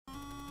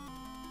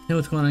Hey,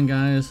 what's going on,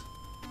 guys?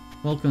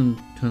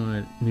 Welcome to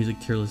another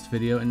music tier list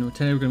video, and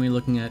today we're going to be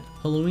looking at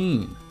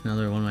Helloween,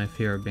 another one of my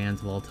favorite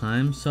bands of all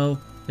time. So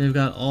they've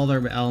got all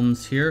their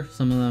albums here.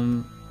 Some of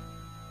them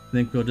I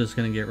think we're just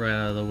going to get right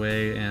out of the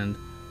way, and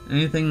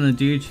anything in the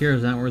D tier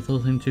is not worth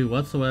listening to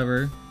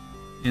whatsoever.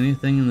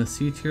 Anything in the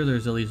C tier,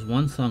 there's at least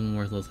one song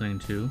worth listening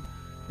to.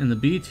 In the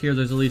B tier,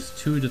 there's at least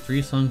 2 to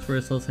 3 songs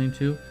worth listening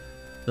to.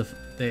 The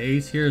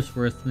A tier is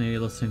worth maybe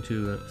listening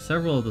to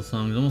several of the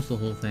songs, almost the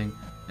whole thing.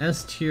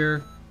 S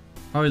tier,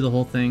 probably the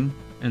whole thing,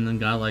 and then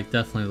Godlike,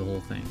 definitely the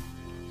whole thing.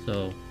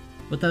 So,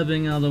 with that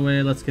being out of the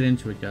way, let's get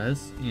into it,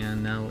 guys.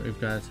 And now we've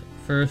got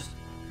first,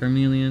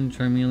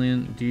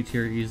 Charmeleon, D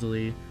tier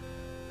easily.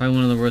 Probably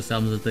one of the worst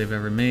albums that they've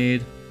ever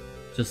made.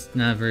 Just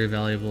not very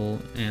valuable,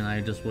 and I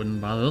just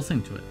wouldn't bother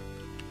listening to it.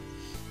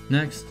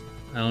 Next,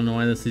 I don't know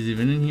why this is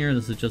even in here.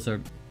 This is just our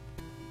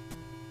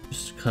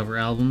cover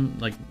album,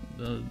 like,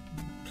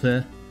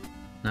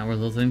 not worth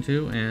listening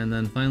to. And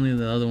then finally,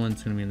 the other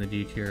one's going to be in the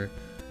D tier.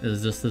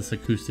 Is just this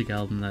acoustic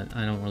album that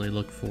I don't really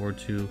look forward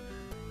to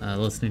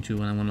listening to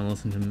when I want to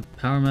listen to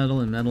power metal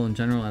and metal in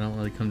general. I don't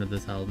really come to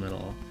this album at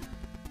all.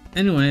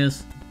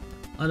 Anyways,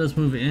 let us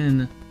move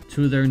in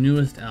to their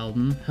newest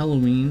album,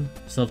 Helloween,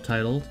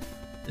 self-titled.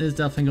 It is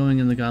definitely going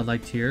in the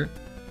Godlike tier.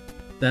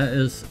 That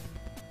is,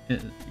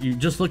 you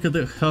just look at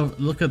the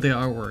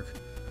artwork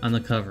on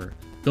the cover.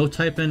 Go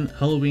type in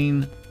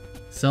Helloween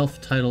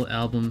self-titled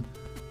album,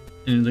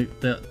 and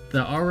the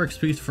artwork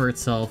speaks for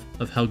itself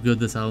of how good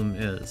this album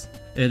is.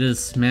 It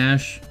is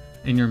smash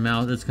in your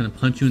mouth. It's going to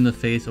punch you in the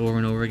face over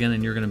and over again,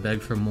 and you're going to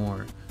beg for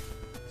more.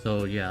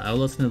 So yeah, I'll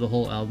listen to the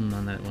whole album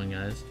on that one,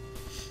 guys.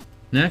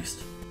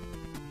 Next,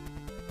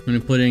 I'm going to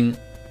be putting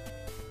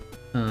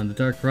The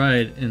Dark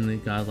Ride in the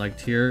Godlike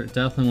tier.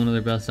 Definitely one of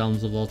their best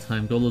albums of all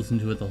time. Go listen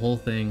to it, the whole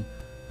thing,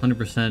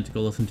 100%.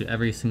 Go listen to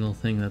every single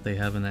thing that they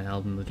have in that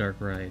album, The Dark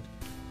Ride.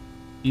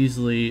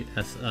 Easily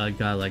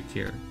Godlike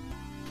tier.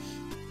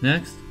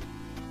 Next,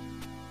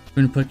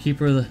 we're going to put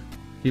Keeper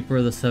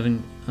of the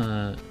Seven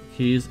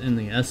Keys in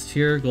the S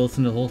tier. Go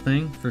listen to the whole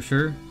thing for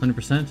sure,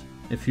 100%.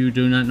 If you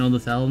do not know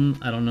this album,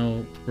 I don't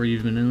know where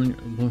you've been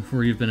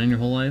in your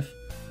whole life.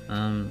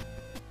 And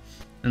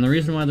the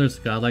reason why there's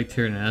Godlike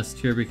tier and S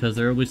tier, because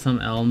there will be some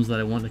albums that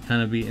I want to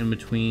kind of be in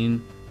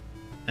between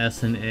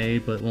S and A,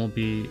 but won't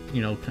be,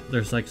 you know,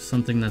 there's like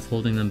something that's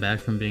holding them back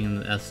from being in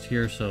the S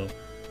tier. So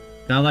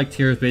Godlike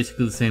tier is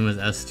basically the same as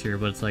S tier,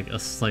 but it's like a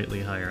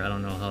slightly higher. I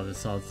don't know how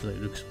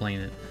to explain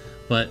it,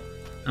 but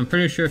I'm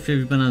pretty sure if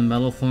you've been on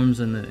metal forums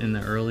in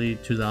the early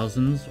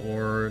 2000s,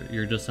 or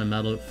you're just a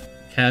metal,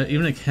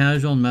 even a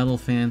casual metal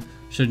fan,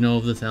 should know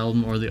of this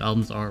album or the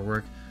album's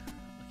artwork.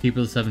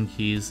 Keeper of the Seven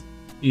Keys,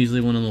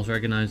 easily one of the most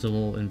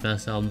recognizable and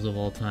best albums of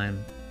all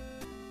time.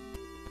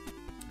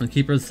 And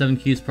Keeper of the Seven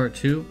Keys Part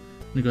 2, I'm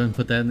gonna go ahead and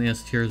put that in the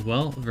S tier as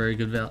well. A very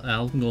good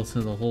album. Go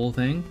listen to the whole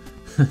thing.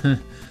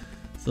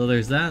 So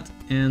there's that,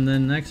 and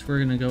then next we're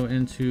gonna go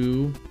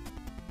into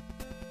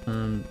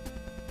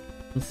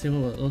let's see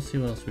what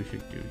else we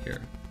should do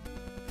here.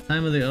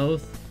 Time of the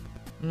Oath,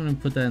 I'm gonna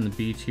put that in the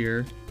B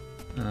tier.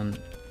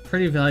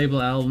 Pretty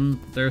valuable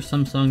album. There are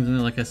some songs in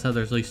there, like I said,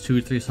 there's at least 2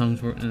 or 3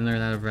 songs in there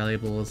that are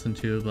valuable to listen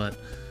to, but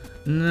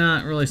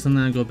not really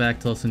something I go back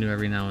to listen to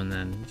every now and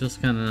then.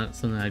 Just kind of not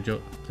something I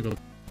go.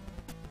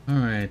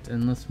 Alright,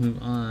 and let's move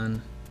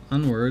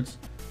onwards.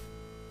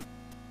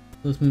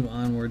 Let's move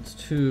onwards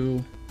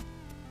to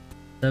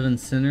Seven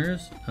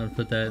Sinners. I would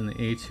put that in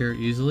the A tier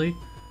easily.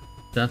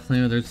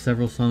 Definitely, there's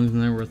several songs in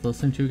there worth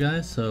listening to,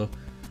 guys. So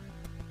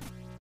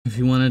if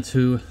you wanted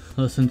to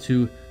listen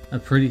to a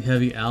pretty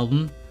heavy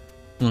album,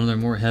 one of their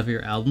more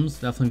heavier albums,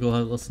 definitely go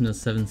ahead and listen to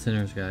Seven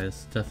Sinners,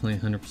 guys. Definitely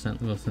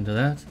 100% listen to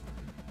that.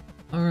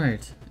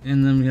 Alright,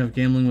 and then we have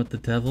Gambling with the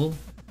Devil.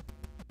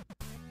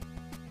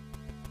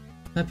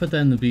 I put that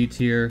in the B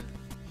tier.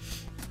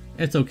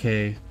 It's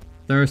okay.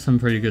 There are some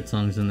pretty good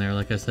songs in there,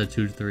 like I said,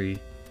 2 to 3.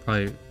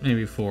 Probably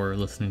maybe 4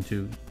 listening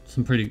to.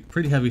 Some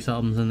pretty heavy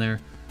albums in there.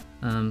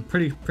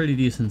 Pretty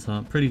decent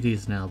song, pretty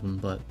decent album,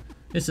 but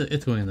it's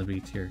going in the B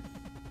tier.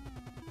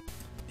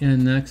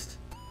 And next,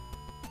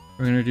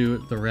 we're gonna do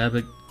the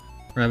Rabbit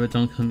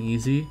Don't Come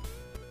Easy.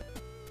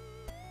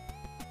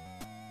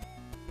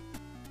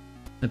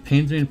 It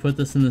pains me to put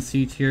this in the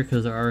C tier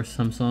because there are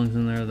some songs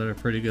in there that are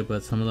pretty good,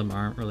 but some of them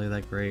aren't really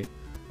that great.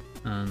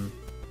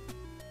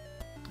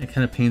 It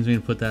kind of pains me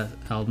to put that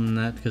album in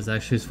that because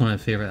actually it's one of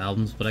my favorite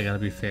albums, but I gotta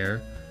be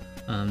fair.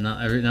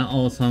 Not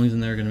all the songs in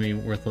there are gonna be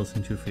worth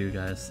listening to for you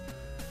guys.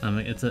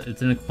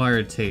 It's an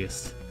acquired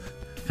taste,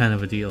 kind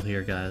of a deal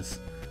here, guys.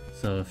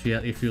 So if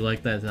you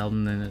like that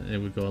album, then it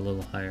would go a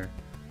little higher.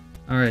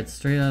 All right,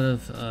 Straight Out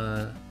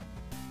of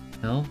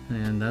Hell,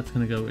 and that's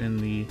gonna go in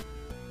the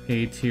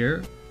A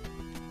tier.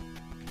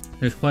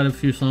 There's quite a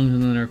few songs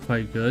in there that are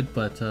quite good,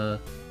 but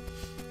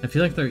I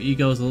feel like their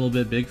ego is a little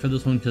bit big for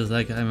this one because,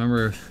 like, I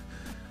remember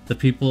the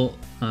people,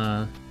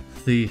 the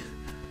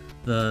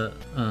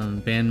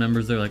band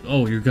members, they're like,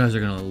 oh, you guys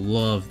are gonna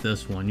love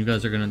this one. You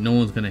guys are gonna, no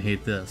one's gonna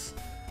hate this.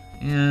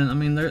 And I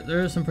mean,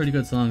 there are some pretty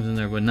good songs in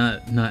there, but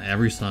not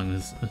every song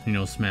is, you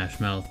know, smash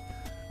mouth,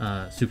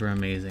 super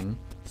amazing.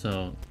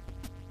 So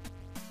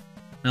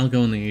I'll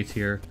go in the A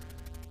tier.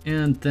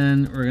 And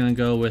then we're gonna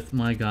go with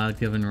My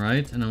God-Given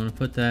Right, and I'm gonna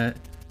put that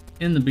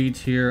in the B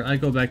tier. I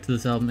go back to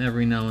this album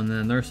every now and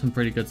then. There are some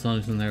pretty good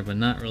songs in there, but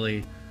not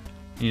really,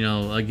 you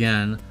know,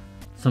 again,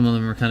 some of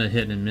them are kind of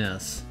hit and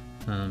miss.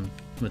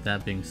 With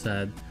that being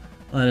said,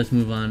 let us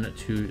move on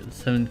to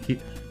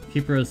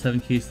Keeper of the Seven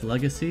Keys to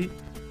Legacy.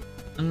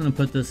 I'm gonna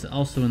put this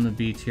also in the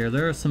B tier.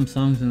 There are some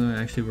songs in there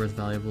actually worth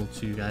valuable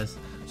to you guys,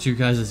 to your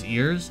guys'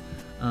 ears.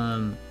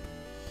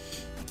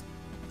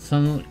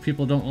 Some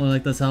people don't really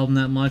like this album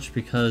that much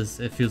because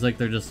it feels like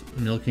they're just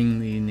milking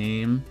the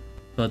name,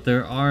 but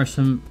there are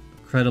some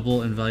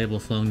credible and valuable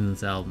songs in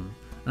this album,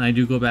 and I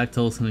do go back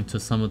to listening to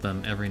some of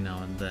them every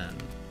now and then.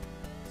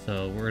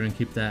 So we're gonna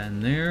keep that in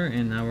there,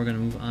 and now we're gonna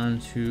move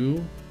on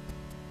to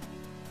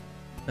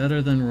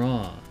Better Than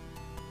Raw.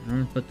 I'm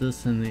gonna put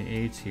this in the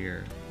A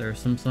tier. There are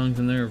some songs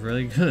in there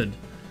really good,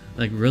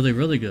 like really,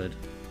 really good.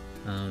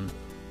 I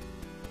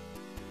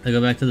go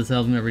back to this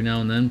album every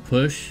now and then.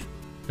 Push.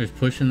 There's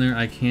Push in there.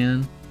 I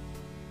Can.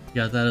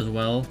 Got that as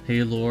well.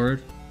 Hey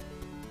Lord.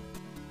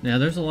 Yeah,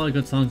 there's a lot of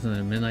good songs in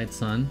there. Midnight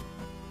Sun.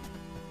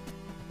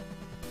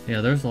 Yeah,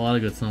 there's a lot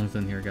of good songs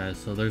in here, guys.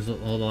 So there's a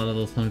lot of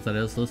those songs that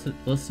is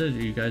listed.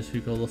 You guys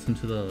should go listen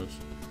to those.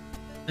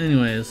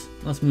 Anyways,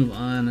 let's move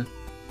on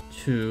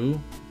to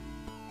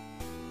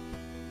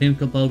Pink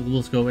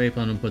Bubbles Go Ape.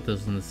 I'm gonna put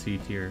this in the C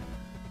tier.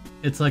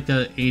 It's like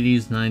a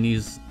 80s,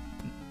 90s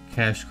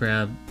cash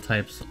grab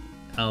types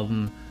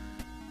album.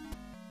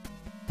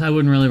 I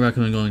wouldn't really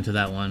recommend going to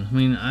that one. I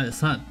mean,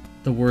 it's not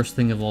the worst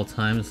thing of all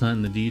time. It's not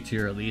in the D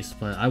tier at least,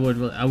 but I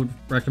would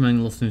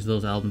recommend listening to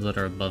those albums that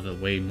are above it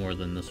way more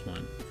than this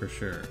one for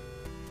sure.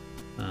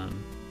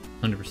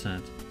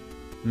 100%.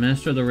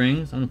 Master of the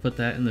Rings. I'm gonna put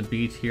that in the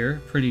B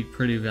tier.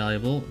 Pretty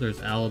valuable.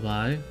 There's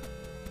Alibi.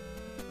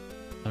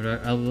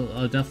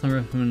 I'll definitely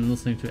recommend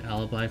listening to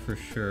Alibi for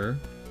sure.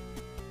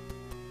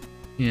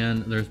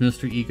 And there's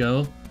Mr.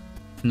 Ego.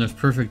 And there's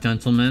Perfect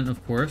Gentleman,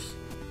 of course.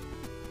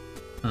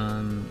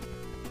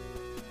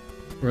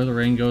 Where the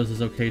Rain Goes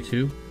is okay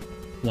too.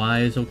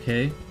 Why is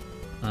okay.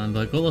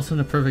 But go listen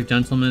to Perfect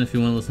Gentleman if you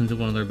want to listen to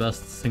one of their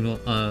best singles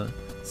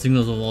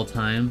of all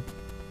time.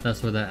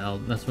 That's where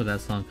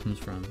that song comes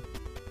from.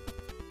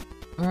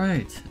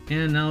 Alright,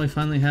 and now we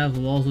finally have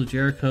The Walls of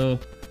Jericho.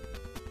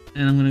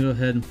 And I'm gonna go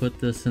ahead and put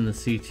this in the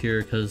C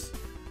tier because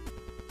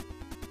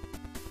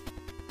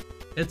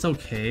it's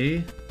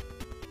okay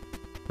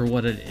for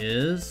what it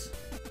is,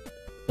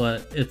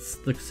 but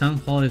the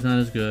sound quality is not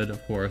as good,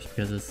 of course,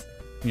 because it's,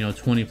 you know,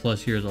 20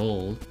 plus years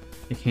old.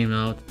 It came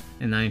out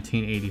in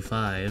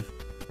 1985,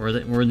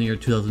 we're in the year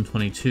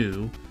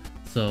 2022,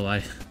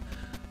 so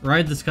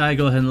Ride the Sky,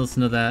 go ahead and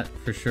listen to that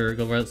for sure.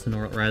 Go listen to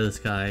Ride the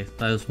Sky.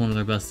 That is one of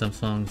their best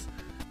songs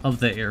of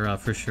the era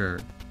for sure.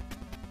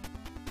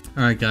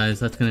 Alright guys,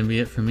 that's going to be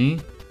it for me.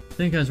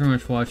 Thank you guys very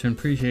much for watching,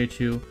 appreciate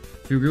you.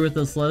 If you agree with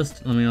this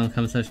list, let me know in the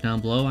comment section down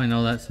below. I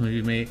know that some of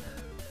you may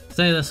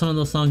say that some of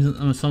those songs,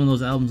 some of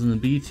those albums in the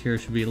B tier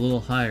should be a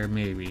little higher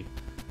maybe.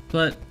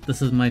 But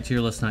this is my tier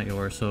list, not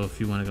yours, so if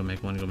you want to go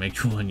make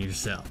one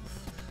yourself.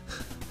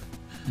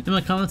 In my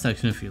comment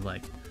section if you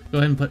like. Go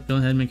ahead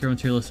and make your own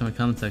tier list in my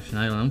comment section.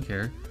 I don't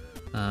care.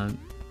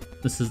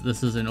 This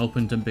is an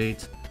open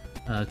debate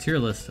tier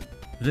list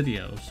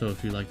video, so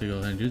if you'd like to go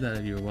ahead and do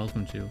that, you're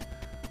welcome to.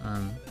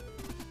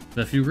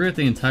 But if you agree with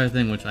the entire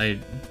thing, which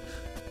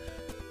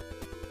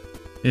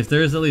if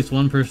there is at least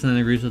one person that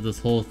agrees with this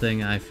whole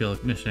thing, I feel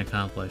mission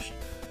accomplished.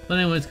 But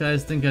anyways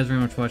guys, thank you guys very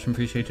much for watching,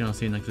 appreciate you, and I'll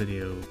see you in the next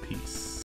video. Peace.